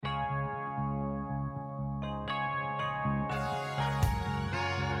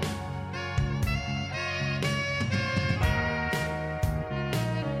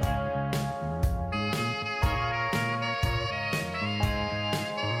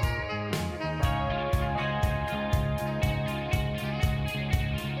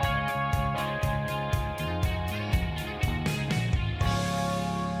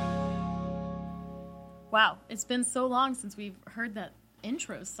Wow, it's been so long since we've heard that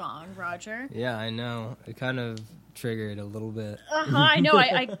intro song, Roger. Yeah, I know. It kind of triggered a little bit. I know.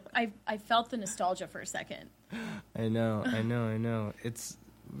 I felt the nostalgia for a second. I know. It's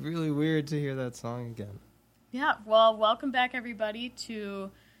really weird to hear that song again. Yeah, well, welcome back, everybody, to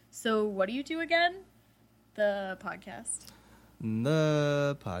So What Do You Do Again? The podcast.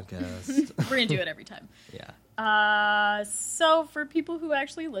 The podcast. We're going to do it every time. Yeah. So for people who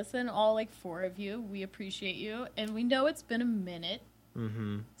actually listen, all like 4 of you, we appreciate you. And we know it's been a minute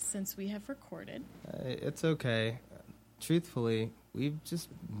since we have recorded. It's okay. Truthfully, we've just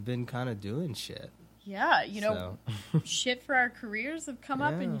been kind of doing shit. Yeah, you know, shit for our careers have come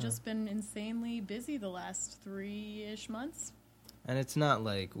up and just been insanely busy the last 3-ish months. And it's not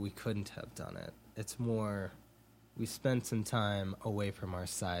like we couldn't have done it. It's more we spent some time away from our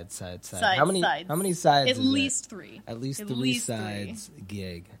side. How many sides? At least 3. At least 3 sides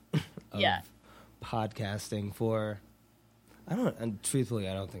gig of podcasting for and truthfully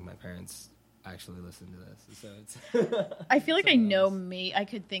I don't think my parents actually listen to this. So it's I feel like I know I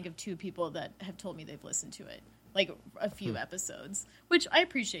could think of 2 people that have told me they've listened to it. Like a few episodes, which I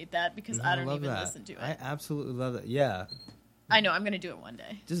appreciate that because I don't even listen to it. I absolutely love it. Yeah. I know, I'm going to do it one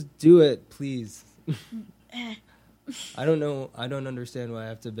day. Just do it, please. I don't know. I don't understand why I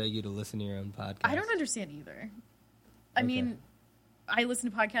have to beg you to listen to your own podcast. I don't understand either. I mean, I listen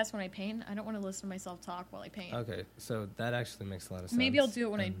to podcasts when I paint. I don't want to listen to myself talk while I paint. Okay, so that actually makes a lot of sense. Maybe I'll do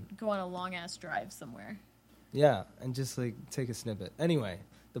it when I go on a long-ass drive somewhere. Yeah, and just, like, take a snippet. Anyway,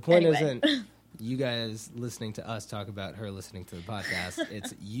 the point isn't you guys listening to us talk about her listening to the podcast.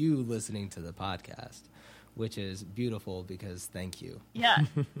 It's you listening to the podcast, which is beautiful because thank you. Yeah,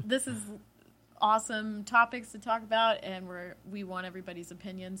 this is awesome topics to talk about, and we want everybody's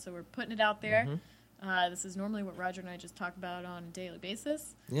opinion, so we're putting it out there. This is normally what Roger and I just talk about on a daily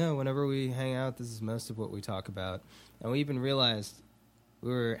basis. Yeah, whenever we hang out, this is most of what we talk about. And we even realized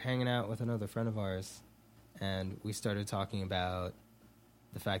we were hanging out with another friend of ours, and we started talking about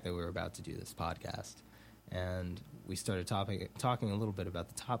the fact that we were about to do this podcast. And we started talking a little bit about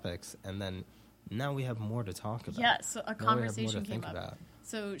the topics, and then now we have more to talk about. Yeah, so a conversation came up. About.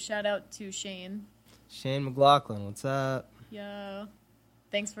 So shout out to Shane. Shane McLaughlin, what's up? Yo.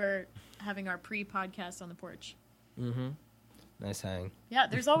 Thanks for having our pre-podcast on the porch. Nice hang. Yeah,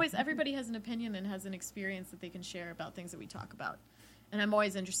 there's always, everybody has an opinion and has an experience that they can share about things that we talk about. And I'm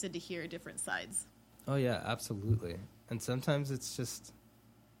always interested to hear different sides. Oh, yeah, absolutely. And sometimes it's just,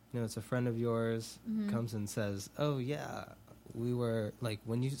 it's a friend of yours comes and says, oh, yeah, we were, like,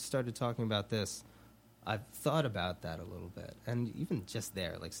 when you started talking about this, I've thought about that a little bit. And even just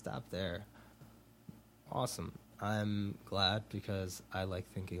there, like, stop there. Awesome. I'm glad because I like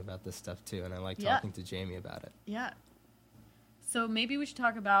thinking about this stuff, too, and I like talking to Jamie about it. Yeah. So maybe we should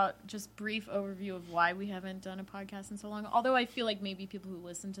talk about just brief overview of why we haven't done a podcast in so long. Although I feel like maybe people who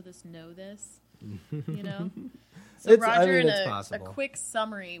listen to this know this, So Roger, in a quick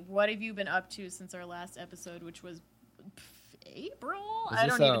summary, what have you been up to since our last episode, which was April? I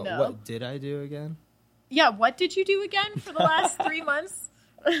don't even know. What did I do again? Yeah, what did you do again for the last 3 months?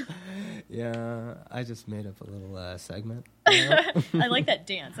 Yeah, I just made up a little segment. I like that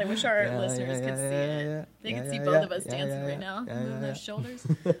dance. I wish our listeners could see it. They could see both of us dancing right now, moving their shoulders.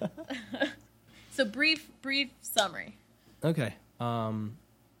 So brief summary. Okay. I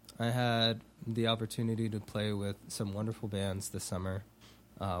had the opportunity to play with some wonderful bands this summer,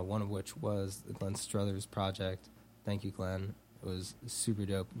 one of which was the Glenn Struthers Project. Thank you, Glenn. It was super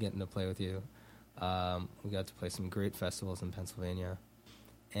dope getting to play with you. We got to play some great festivals in Pennsylvania.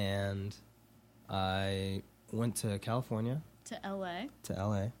 And I went to California. To L.A.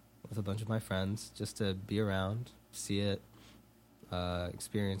 With a bunch of my friends just to be around, see it,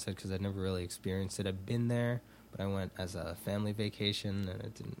 experience it, because I'd never really experienced it. I've been there, but I went as a family vacation,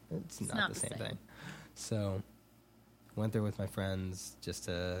 and it's not the same thing. So went there with my friends just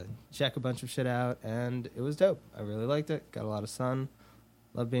to check a bunch of shit out, and it was dope. I really liked it. Got a lot of sun.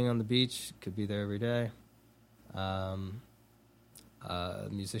 Love being on the beach. Could be there every day.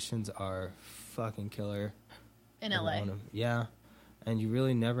 Musicians are fucking killer. In LA. Yeah. And you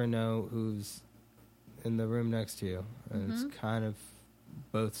really never know who's in the room next to you. And it's kind of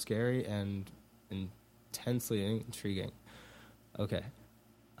both scary and intensely intriguing. Okay.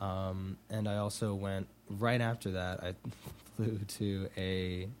 And I also went, right after that, I flew to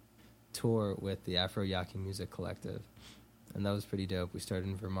a tour with the Afro Yaki Music Collective. And that was pretty dope. We started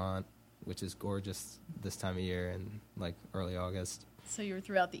in Vermont, which is gorgeous this time of year in, like, early August. So you were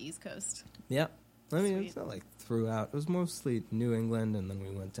throughout the East Coast. Yeah. I mean, it's not like throughout. It was mostly New England, and then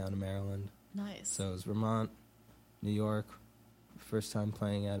we went down to Maryland. Nice. So it was Vermont, New York, first time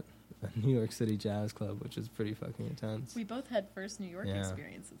playing at a New York City jazz club, which is pretty fucking intense. We both had first New York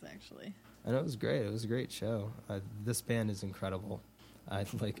experiences, actually. And it was great. It was a great show. This band is incredible. I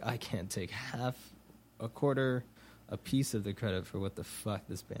can't take half, a quarter, a piece of the credit for what the fuck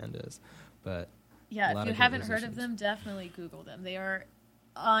this band is. But yeah, if you haven't heard of them, definitely Google them. They are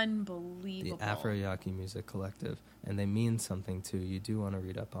unbelievable. The Afro-Yaki Music Collective. And they mean something, too. You do want to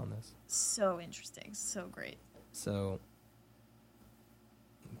read up on this. So interesting. So great. So,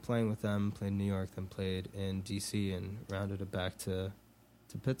 playing with them, played in New York, then played in D.C. and rounded it back to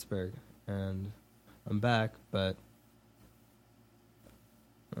Pittsburgh. And I'm back, but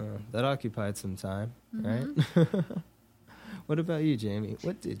that occupied some time, right? What about you, Jamie?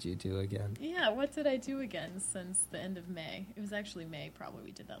 What did you do again? Yeah, what did I do again since the end of May? It was actually May, probably,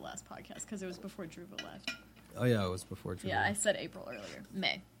 we did that last podcast, because it was before Druva left. Oh, yeah, it was before Druva. Yeah, I said April earlier.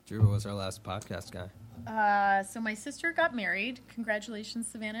 May. Druva was our last podcast guy. So my sister got married. Congratulations,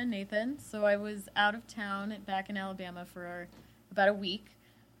 Savannah and Nathan. So I was out of town, back in Alabama for about a week.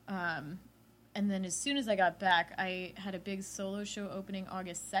 And then as soon as I got back, I had a big solo show opening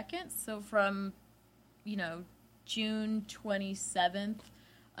August 2nd. So from, June 27th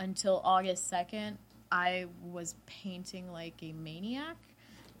until August 2nd, I was painting like a maniac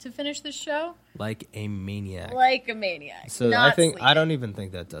to finish the show. Like a maniac. Like a maniac. So I don't even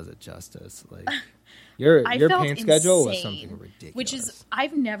think that does it justice. Like your paint schedule was something ridiculous. Which is,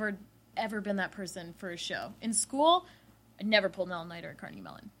 I've never ever been that person for a show. In school, I never pulled an all-nighter at Carnegie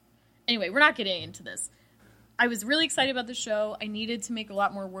Mellon. Anyway, we're not getting into this. I was really excited about the show. I needed to make a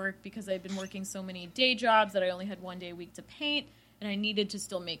lot more work because I'd been working so many day jobs that I only had 1 day a week to paint, and I needed to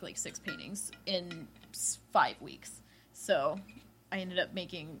still make like 6 paintings in 5 weeks. So I ended up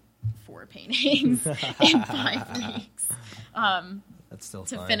making 4 paintings in 5 weeks. That's still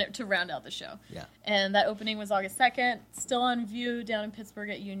to round out the show. Yeah. And that opening was August 2nd, still on view down in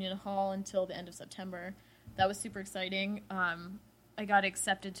Pittsburgh at Union Hall until the end of September. That was super exciting. I got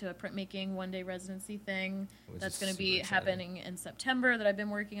accepted to a printmaking 1-day residency thing that's going to be happening in September that I've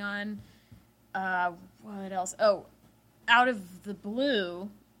been working on. What else? Oh, out of the blue,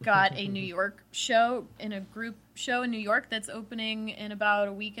 got a New York show, in a group show in New York that's opening in about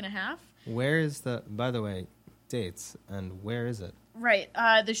a week and a half. Where is by the way, dates, and where is it? Right.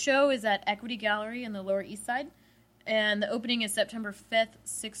 The show is at Equity Gallery in the Lower East Side, and the opening is September 5th,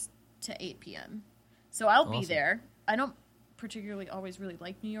 6 to 8 p.m. So I'll be there. I don't particularly always really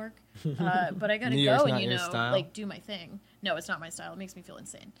like New York, but I gotta go and like do my thing. No, it's not my style. It makes me feel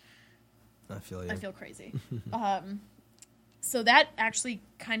insane. I feel you. I feel crazy. So that actually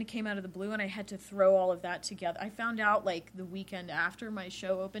kind of came out of the blue, and I had to throw all of that together. I found out like the weekend after my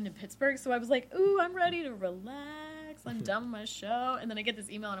show opened in Pittsburgh, so I was like, ooh, I'm ready to relax. I'm done with my show. And then I get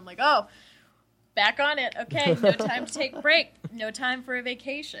this email, and I'm like, oh, back on it. Okay, no time to take a break. No time for a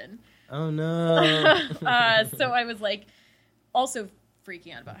vacation. Oh, no. So I was like, also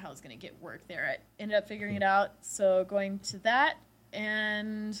freaking out about how I was going to get work there. I ended up figuring it out, so going to that,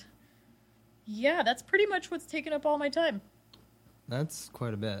 and yeah, that's pretty much what's taken up all my time. That's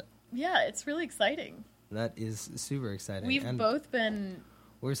quite a bit. Yeah, it's really exciting. That is super exciting. We've both been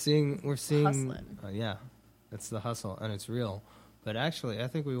We're seeing hustling. Yeah, it's the hustle, and it's real. But actually, I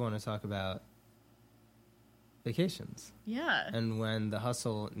think we want to talk about vacations. Yeah. And when the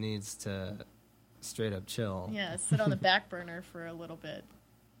hustle needs to straight up chill. Yeah, sit on the back burner for a little bit.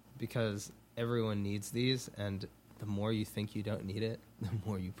 Because everyone needs these, and the more you think you don't need it, the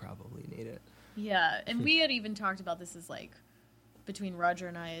more you probably need it. Yeah, and we had even talked about this as like, between Roger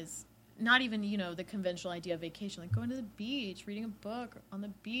and I, is not even, the conventional idea of vacation, like going to the beach, reading a book on the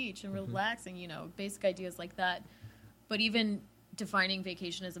beach and relaxing, basic ideas like that. But even defining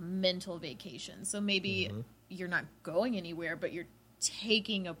vacation as a mental vacation. So maybe you're not going anywhere, but you're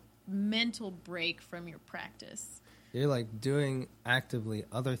taking a mental break from your practice. You're like doing actively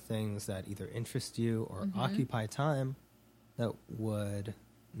other things that either interest you or occupy time that would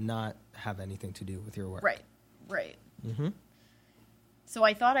not have anything to do with your work. Right. So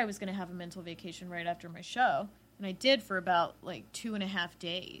I thought I was going to have a mental vacation right after my show, and I did for about like 2.5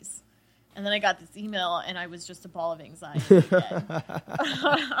 days. And then I got this email, and I was just a ball of anxiety again.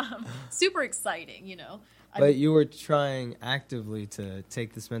 Super exciting, But you were trying actively to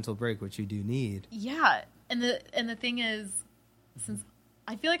take this mental break, which you do need. Yeah, and the thing is, since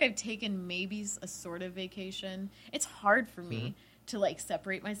I feel like I've taken maybe a sort of vacation, it's hard for me to like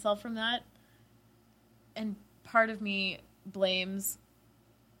separate myself from that. And part of me blames.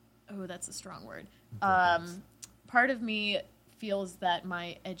 Oh, that's a strong word. Part of me feels that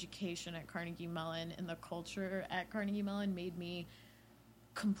my education at Carnegie Mellon and the culture at Carnegie Mellon made me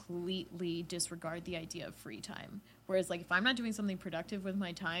completely disregard the idea of free time. Whereas, like, if I'm not doing something productive with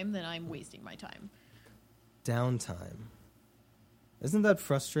my time, then I'm wasting my time. Downtime. Isn't that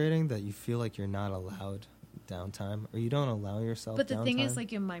frustrating that you feel like you're not allowed downtime, or you don't allow yourself But the downtime? thing is,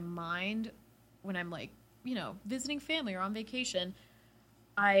 like, in my mind, when I'm, like, you know, visiting family or on vacation,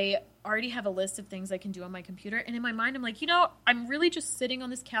 I already have a list of things I can do on my computer. And in my mind, I'm like, you know, I'm really just sitting on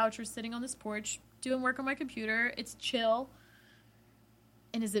this couch or sitting on this porch doing work on my computer. It's chill.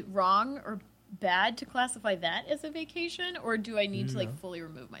 And is it wrong or bad to classify that as a vacation? Or do I need to, like, fully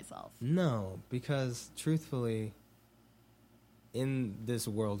remove myself? No, because truthfully, in this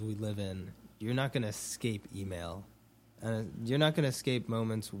world we live in, you're not going to escape email. You're not going to escape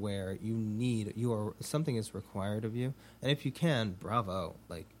moments where something is required of you. And if you can, bravo.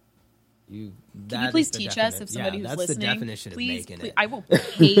 Like, can you please teach us, if somebody who's listening? That's the definition please, of making please, it. I will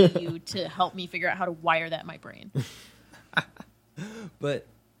pay you to help me figure out how to wire that in my brain. But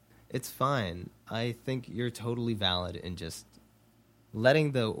it's fine. I think you're totally valid in just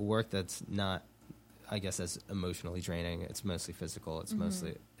letting the work that's not, I guess, as emotionally draining. It's mostly physical. It's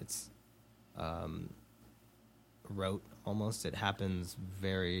mostly rote almost. It happens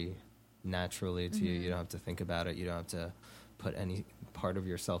very naturally to you. You don't have to think about it. You don't have to put any part of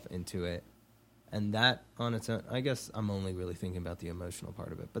yourself into it. And that on its own, I guess I'm only really thinking about the emotional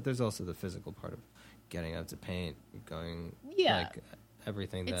part of it. But there's also the physical part of getting out to paint, going, like,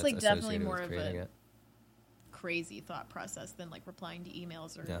 everything that's like definitely associated more with of creating a it. crazy thought process than, like, replying to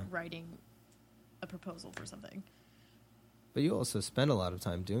emails or writing a proposal for something. But you also spend a lot of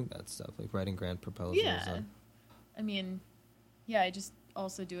time doing that stuff, like writing grant proposals. Yeah. I mean, yeah, I just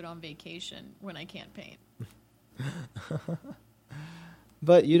also do it on vacation when I can't paint.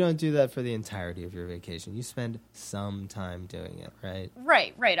 But you don't do that for the entirety of your vacation. You spend some time doing it, right?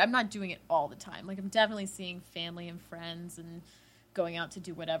 Right. I'm not doing it all the time. Like, I'm definitely seeing family and friends and going out to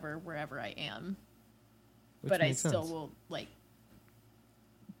do whatever wherever I am. But I still will, like,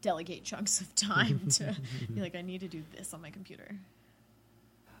 delegate chunks of time to be like, I need to do this on my computer.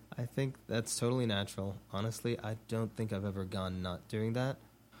 I think that's totally natural. Honestly, I don't think I've ever gone not doing that.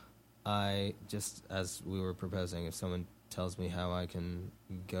 I just, as we were proposing, if someone tells me how I can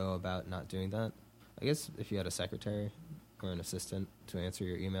go about not doing that, I guess if you had a secretary or an assistant to answer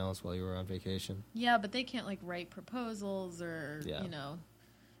your emails while you were on vacation. Yeah, but they can't, like, write proposals or, you know.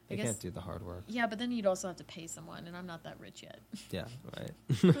 They can't do the hard work. Yeah, but then you'd also have to pay someone, and I'm not that rich yet. Yeah,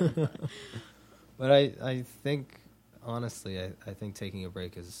 right. But I think, honestly, I think taking a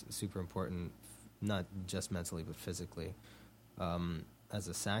break is super important, not just mentally, but physically. As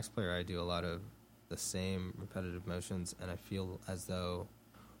a sax player, I do a lot of the same repetitive motions, and I feel as though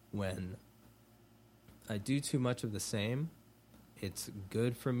when I do too much of the same, it's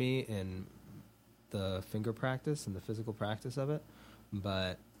good for me in the finger practice and the physical practice of it,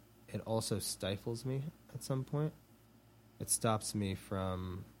 but it also stifles me at some point. It stops me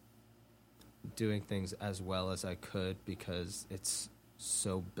from doing things as well as I could because it's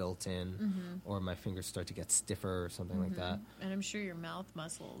so built in, or my fingers start to get stiffer or something like that. And I'm sure your mouth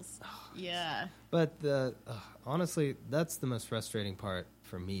muscles. Yeah. But honestly, that's the most frustrating part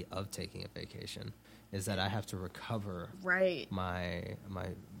for me of taking a vacation, is that I have to recover my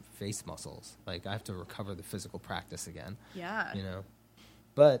face muscles. Like, I have to recover the physical practice again. Yeah. You know?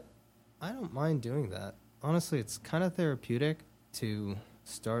 But I don't mind doing that. Honestly, it's kind of therapeutic to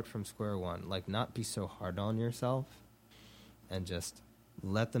start from square one. Like, not be so hard on yourself and just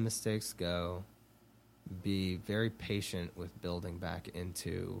let the mistakes go. Be very patient with building back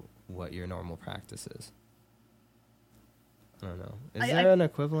into what your normal practice is. I don't know. Is there an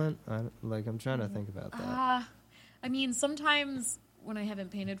equivalent? I'm trying to think about that. I mean, sometimes when I haven't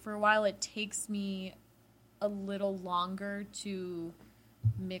painted for a while, it takes me a little longer to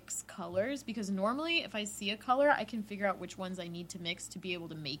mix colors, because normally if I see a color, I can figure out which ones I need to mix to be able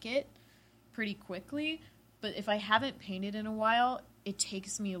to make it pretty quickly. But if I haven't painted in a while, it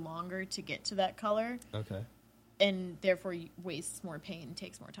takes me longer to get to that color. Okay. And therefore wastes more paint and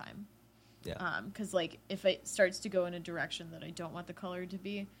takes more time. Yeah. Because, like, if it starts to go in a direction that I don't want the color to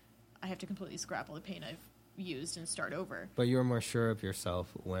be, I have to completely scrap all the paint I've used and start over. But you're more sure of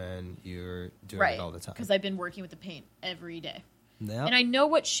yourself when you're doing it all the time. Because I've been working with the paint every day. Yep. And I know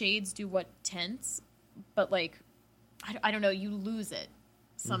what shades do what tints, but, like, I don't know, you lose it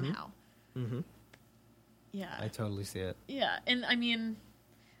somehow. Mm-hmm. Yeah. I totally see it. Yeah, and I mean,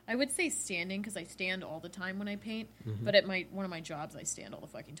 I would say standing, because I stand all the time when I paint, but at one of my jobs, I stand all the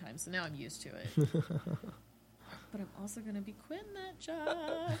fucking time, so now I'm used to it. But I'm also going to be quitting that job.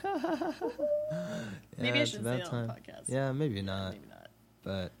 Maybe I shouldn't say it on the podcast. Yeah, maybe not. Maybe not.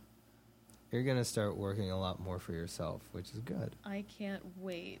 But you're going to start working a lot more for yourself, which is good. I can't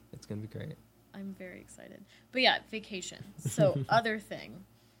wait. It's going to be great. I'm very excited. But yeah, vacation. So other thing,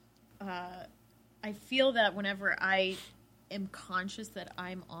 I feel that whenever I am conscious that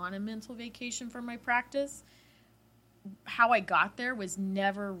I'm on a mental vacation from my practice, how I got there was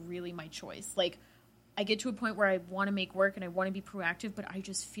never really my choice. Like, I get to a point where I want to make work and I want to be proactive, but I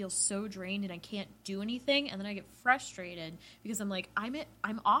just feel so drained and I can't do anything. And then I get frustrated because I'm like,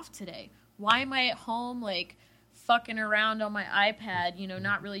 I'm off today. Why am I at home, like, fucking around on my iPad, you know,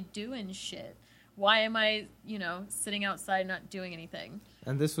 not really doing shit? Why am I, you know, sitting outside not doing anything?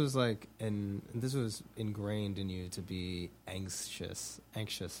 And this was ingrained in you to be anxious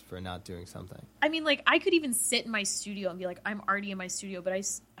for not doing something. I mean, like, I could even sit in my studio and be like, I'm already in my studio, but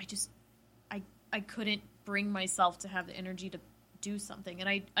I couldn't bring myself to have the energy to do something.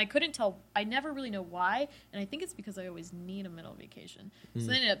 And I couldn't tell, I never really know why. And I think it's because I always need a mental vacation.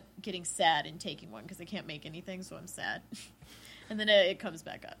 So I ended up getting sad and taking one because I can't make anything, so I'm sad. And then it comes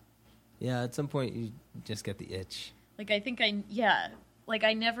back up. Yeah, at some point you just get the itch. Like, I think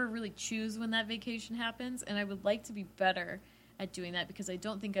I never really choose when that vacation happens, and I would like to be better at doing that because I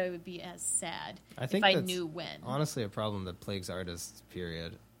don't think I would be as sad if I knew when. Honestly, a problem that plagues artists,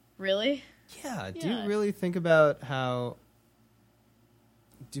 period. Really? Yeah. Do you really think about how...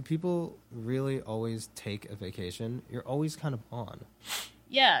 Do people really always take a vacation? You're always kind of on.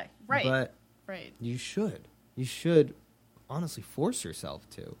 Yeah, right. But right. You should honestly force yourself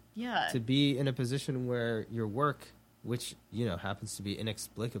to. Yeah. To be in a position where your work, which, you know, happens to be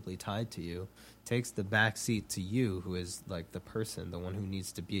inexplicably tied to you, takes the back seat to you, who is like the person, the one who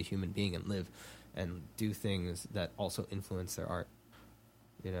needs to be a human being and live and do things that also influence their art,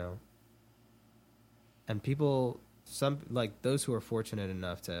 you know? And people, like those who are fortunate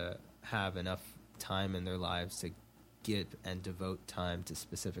enough to have enough time in their lives to give and devote time to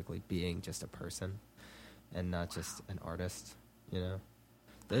specifically being just a person and not just an artist, you know?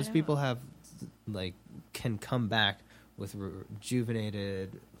 Those people have, like, can come back with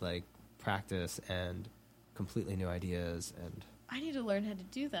rejuvenated, like, practice and completely new ideas. And I need to learn how to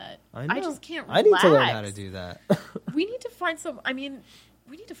do that. I know. I just can't relax. I need to learn how to do that. We need to find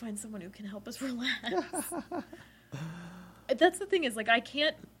someone who can help us relax. That's the thing is, like, I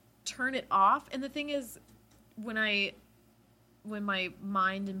can't turn it off. And the thing is, when my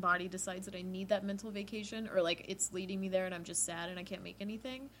mind and body decides that I need that mental vacation, or like it's leading me there and I'm just sad and I can't make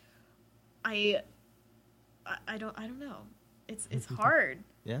anything, I don't know. It's hard.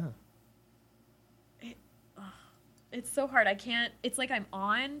 Yeah. It's so hard. I can't. It's like I'm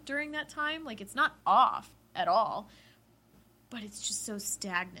on during that time. Like, it's not off at all, but it's just so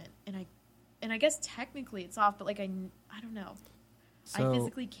stagnant. And I guess technically it's off, but like I don't know. So, I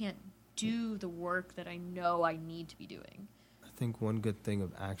physically can't do the work that I know I need to be doing. I think one good thing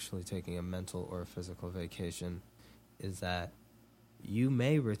of actually taking a mental or a physical vacation is that you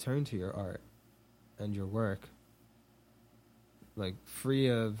may return to your art and your work, like, free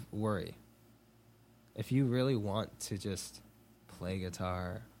of worry. If you really want to just play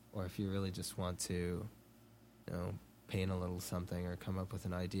guitar, or if you really just want to, you know, paint a little something or come up with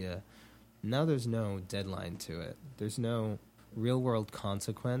an idea, now there's no deadline to it. There's no real-world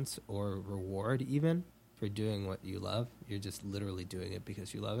consequence or reward even for doing what you love. You're just literally doing it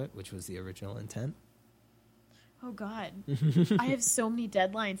because you love it, which was the original intent. Oh, God. I have so many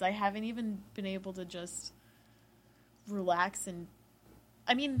deadlines. I haven't even been able to just relax and...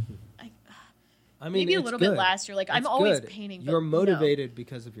 I mean, maybe a little bit last year. Like, I'm always painting. You're motivated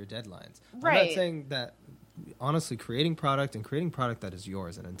because of your deadlines. Right. I'm not saying that... Honestly, creating product that is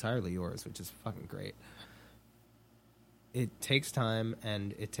yours and entirely yours, which is fucking great. It takes time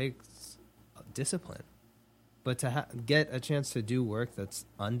and it takes discipline. But to get a chance to do work that's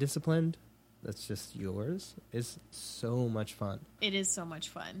undisciplined, that's just yours, is so much fun. It is so much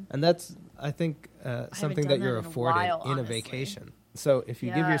fun. And that's, I think, something that you're afforded in a vacation. So if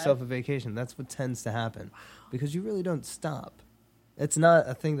you give yourself a vacation, that's what tends to happen. Because you really don't stop. It's not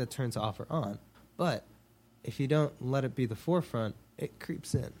a thing that turns off or on. But if you don't let it be the forefront, it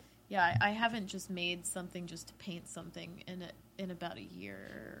creeps in. Yeah, I haven't just made something just to paint something in about a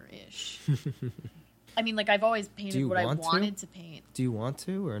year-ish. I mean, like, I've always painted what I wanted to paint. Do you want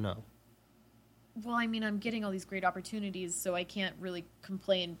to or no? Well, I mean, I'm getting all these great opportunities, so I can't really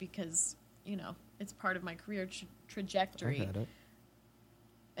complain because, you know, it's part of my career trajectory. I got it.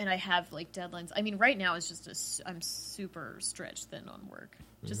 And I have, like, deadlines. I mean, right now it's just I'm super stretched thin on work,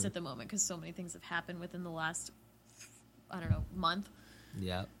 just at the moment, because so many things have happened within the last, I don't know, month.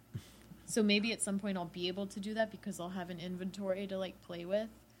 Yeah. So maybe at some point I'll be able to do that because I'll have an inventory to, like, play with.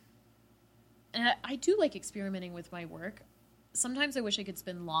 And I do like experimenting with my work. sometimes I wish I could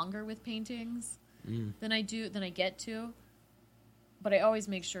spend longer with paintings than I get to. But I always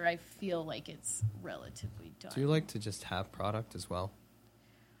make sure I feel like it's relatively done. Do you like to just have product as well?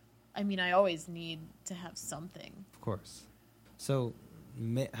 I mean, I always need to have something. Of course. So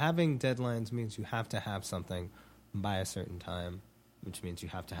having deadlines means you have to have something by a certain time, which means you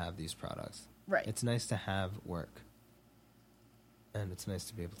have to have these products. Right. It's nice to have work. And it's nice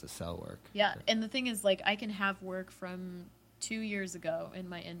to be able to sell work. Yeah, and the thing is, like, I can have work from 2 years ago in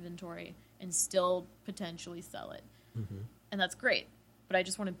my inventory and still potentially sell it. Mm-hmm. And that's great. But I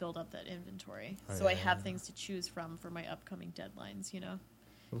just want to build up that inventory so I have things to choose from for my upcoming deadlines, you know?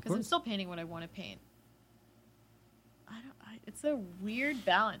 Because I'm still painting what I want to paint. It's a weird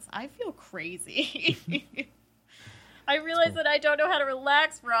balance. I feel crazy. I realize that I don't know how to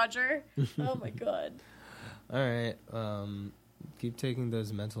relax, Roger. Oh, my God. All right. Keep taking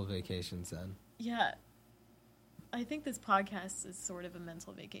those mental vacations then. Yeah. I think this podcast is sort of a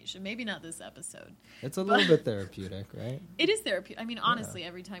mental vacation. Maybe not this episode. It's a little bit therapeutic, right? It is therapeutic. I mean, honestly,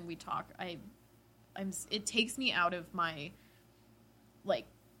 every time we talk, it takes me out of my, like,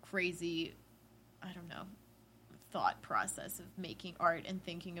 crazy, I don't know, thought process of making art and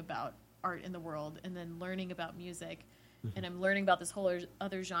thinking about art in the world and then learning about music. Mm-hmm. And I'm learning about this whole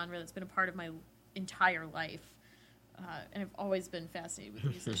other genre that's been a part of my entire life. And I've always been fascinated with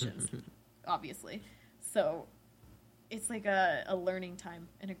musicians, obviously. So it's like a learning time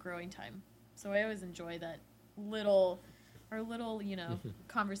and a growing time. So I always enjoy that little, you know,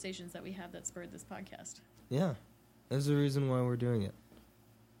 conversations that we have that spurred this podcast. Yeah. There's a reason why we're doing it.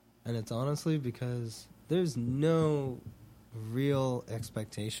 And it's honestly because there's no real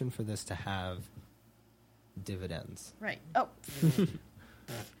expectation for this to have dividends. Right. Oh.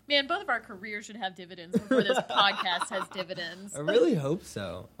 Man, both of our careers should have dividends before this podcast has dividends. I really hope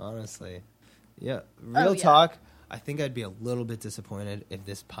so, honestly. Yeah, real talk. I think I'd be a little bit disappointed if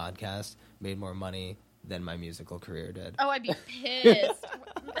this podcast made more money than my musical career did. Oh, I'd be pissed.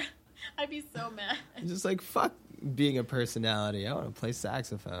 I'd be so mad. Just like, fuck being a personality. I want to play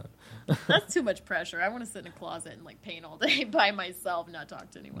saxophone. That's too much pressure. I want to sit in a closet and like paint all day by myself, not talk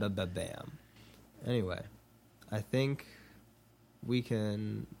to anyone. Bam. Anyway, I think we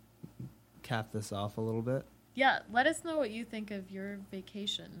can cap this off a little bit. Yeah, let us know what you think of your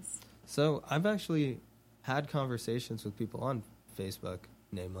vacations. So I've actually had conversations with people on Facebook,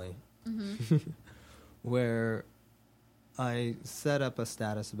 namely, where I set up a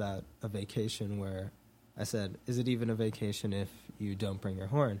status about a vacation where I said, is it even a vacation if you don't bring your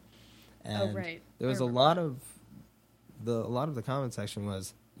horn? And there was a lot of the comment section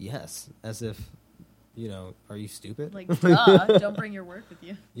was yes, as if, you know, are you stupid? Like, duh, don't bring your work with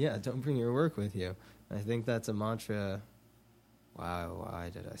you. Yeah, don't bring your work with you. I think that's a mantra. Wow, why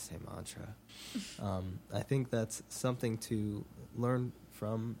did I say mantra? I think that's something to learn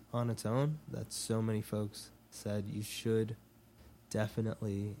from on its own, that so many folks said you should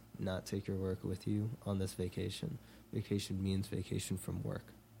definitely not take your work with you on this vacation. Vacation means vacation from work,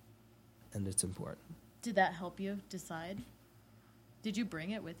 and it's important. Did that help you decide? Did you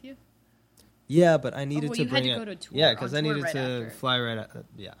bring it with you? Yeah, but I needed to bring it. You had to go to a tour. Yeah, because I needed to fly right out.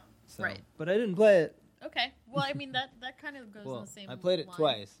 Yeah. So. Right. But I didn't play it. Okay. Well, I mean, that kind of goes in the same I played it line.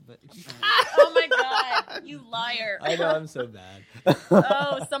 twice, but... Oh, my God. You liar. I know, I'm so bad.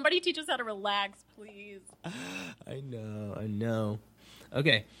 Oh, somebody teach us how to relax, please. I know.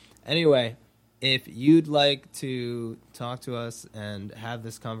 Okay. Anyway, if you'd like to talk to us and have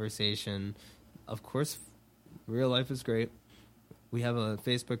this conversation, of course, real life is great. We have a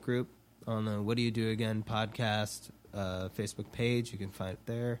Facebook group on the What Do You Do Again podcast Facebook page. You can find it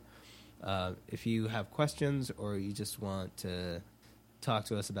there. If you have questions or you just want to talk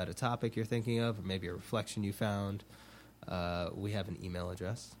to us about a topic you're thinking of or maybe a reflection you found, we have an email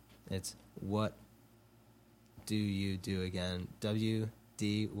address. It's What Do You Do Again? WDYDA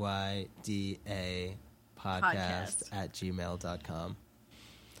podcast at gmail.com.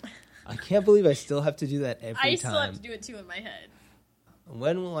 I can't believe I still have to do that every time. I still have to do it too in my head.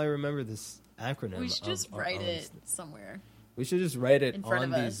 When will I remember this acronym? We should just write it somewhere. We should just write it in front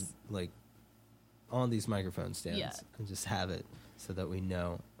on of these us. On these microphone stands and just have it so that we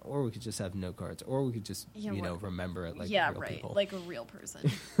know. Or we could just have note cards, or we could just remember it like real people. Like a real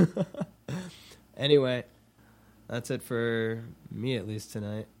person. Anyway, that's it for me at least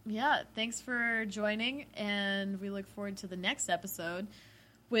tonight. Yeah, thanks for joining, and we look forward to the next episode,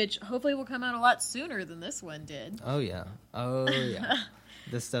 which hopefully will come out a lot sooner than this one did. Oh yeah.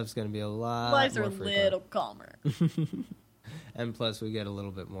 This stuff's going to be a lot Lives more are a little calmer. And plus, we get a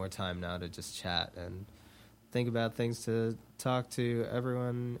little bit more time now to just chat and think about things to talk to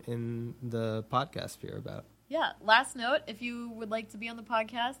everyone in the podcast sphere about. Yeah. Last note, if you would like to be on the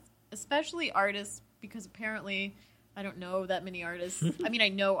podcast, especially artists, because apparently I don't know that many artists. I mean, I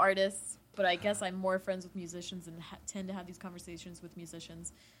know artists, but I guess I'm more friends with musicians and tend to have these conversations with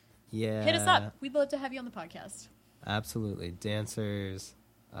musicians. Yeah. Hit us up. We'd love to have you on the podcast. Absolutely. Dancers,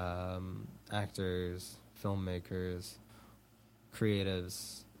 actors, filmmakers,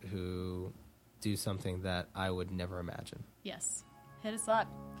 creatives who do something that I would never imagine. Yes. Hit us up.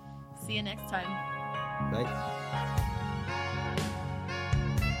 See you next time. Bye.